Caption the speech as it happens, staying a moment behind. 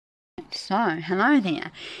So, hello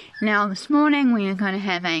there. Now this morning we are going to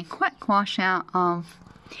have a quick washout of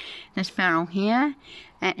this barrel here.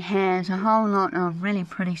 It has a whole lot of really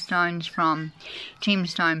pretty stones from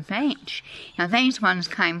Gemstone Beach. Now these ones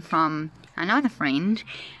came from another friend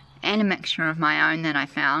and a mixture of my own that I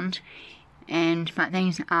found, but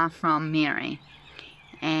these are from Mary.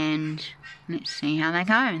 And let's see how they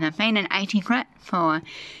go. They've been in 80 grit for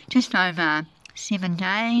just over 7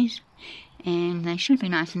 days. And they should be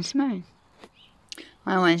nice and smooth.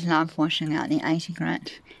 I always love washing out the 80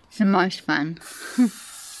 grit. It's the most fun.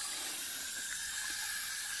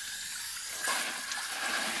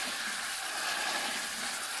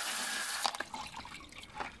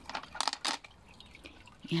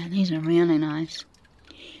 Yeah, these are really nice.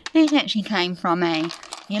 These actually came from if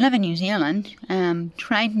you live in New Zealand,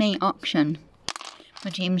 trade me auction for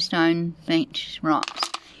Gemstone Beach rocks.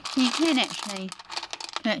 So you can actually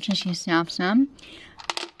purchase yourself some.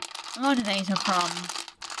 A lot of these are from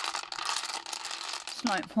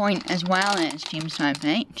Slopepoint as well as Gemstone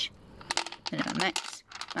Beach. Bit of a mix,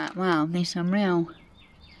 but wow, there's some really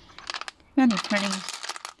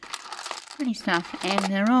pretty stuff, and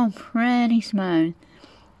they're all pretty smooth.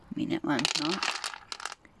 I mean, that one's not.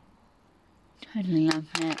 Totally love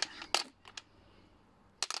that.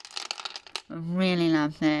 I really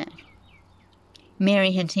love that.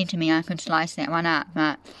 Mary had said to me I could slice that one up,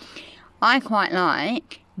 but I quite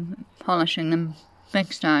like polishing the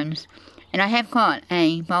big stones. And I have got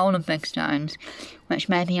a bowl of big stones, which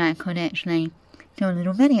maybe I could actually do a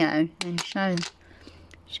little video and show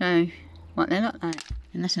what they look like.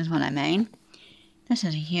 And this is what I mean. This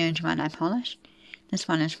is a huge one I polished. This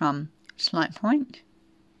one is from Slopepoint.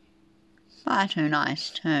 Far too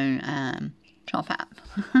nice to chop up.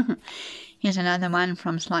 Here's another one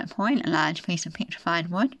from Slopepoint, a large piece of petrified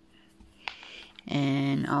wood.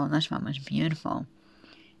 And, oh, this one was beautiful.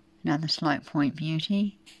 Another Slopepoint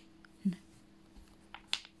beauty.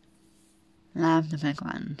 Love the big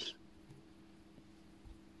ones.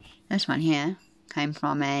 This one here came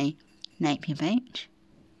from a Napier Beach.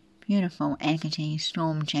 Beautiful agate,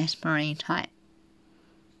 storm jaspery type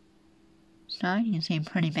stone. You can see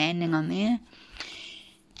pretty banding on there.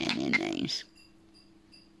 And then these.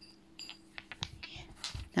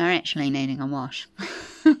 They're actually needing a wash.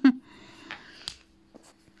 They're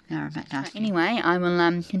a bit dusty. Anyway, I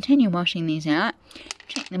will continue washing these out,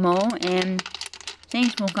 check them all, and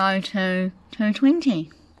these will go to 220.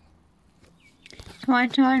 So I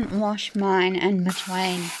don't wash mine in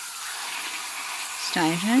between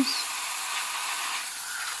stages.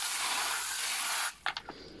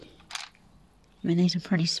 I mean, these are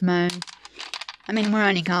pretty smooth. I mean, we're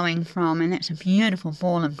only going from, and that's a beautiful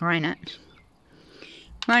ball of granite.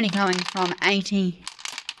 We're only going from 80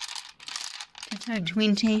 to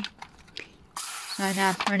 220, so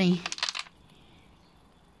they're pretty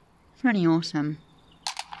awesome.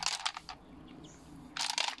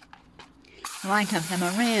 So I give them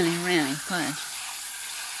a really good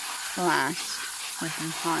blast with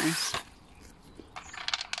them hose.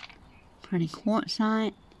 Pretty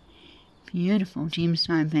quartzite, beautiful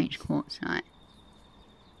Gemstone Beach quartzite.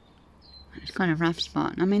 It's got a rough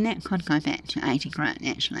spot. I mean, that could go back to 80 grit,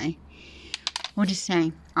 actually. We'll just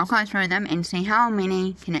see. I'll go through them and see how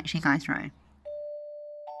many can actually go through.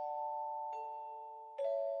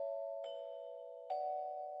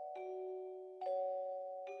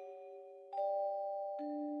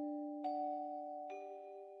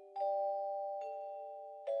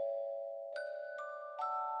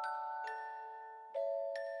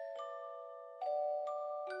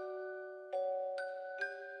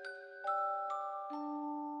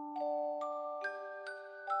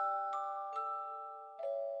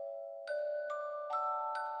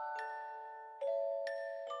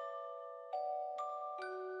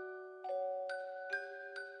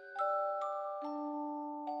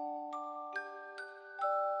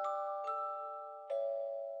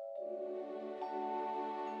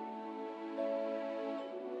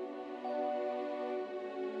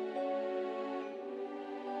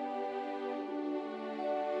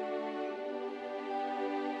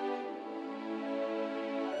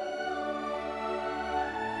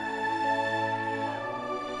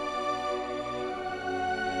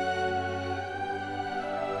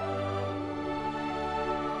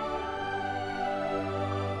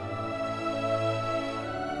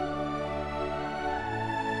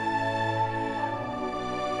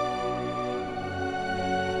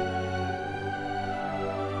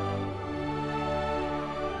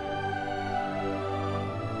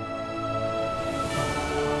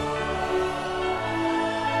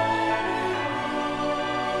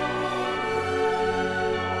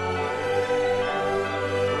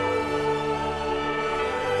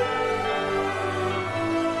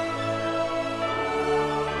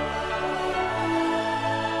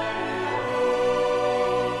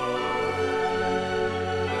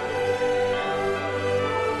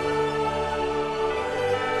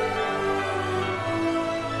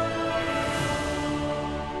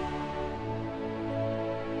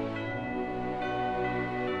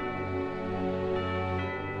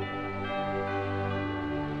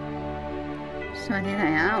 So there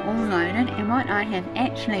they are, all loaded, and what I have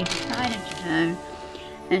actually decided to do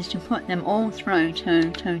is to put them all through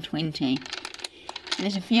to 220.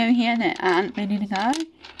 There's a few here that aren't ready to go,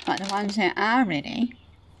 but the ones that are ready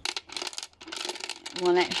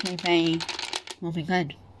will actually be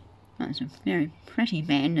good. That's a very pretty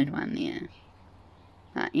banded one there.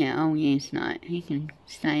 But yeah, oh yes, no, he can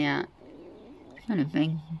stay out. It's got a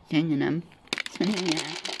big ding in him. So there we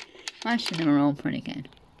are. Most of them are all pretty good.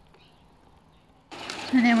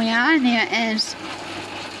 So there we are, here is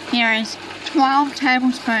 12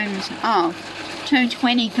 tablespoons of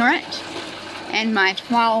 220 grit and my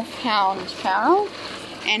 12-pound barrel.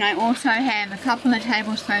 And I also have a couple of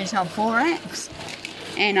tablespoons of borax.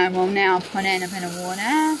 And I will now put in a bit of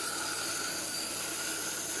water.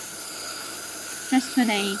 Just to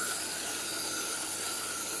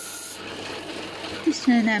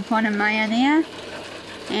the bottom layer there.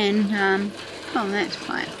 And, oh, that's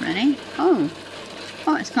quite pretty. Oh,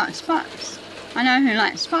 it's got spots. I know who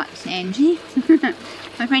likes spots, Angie.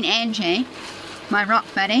 My friend Angie, my rock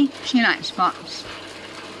buddy, she likes spots.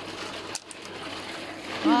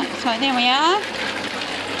 Right, so there we are.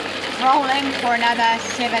 Rolling for another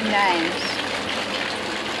 7 days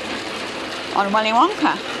on Willy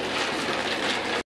Wonka.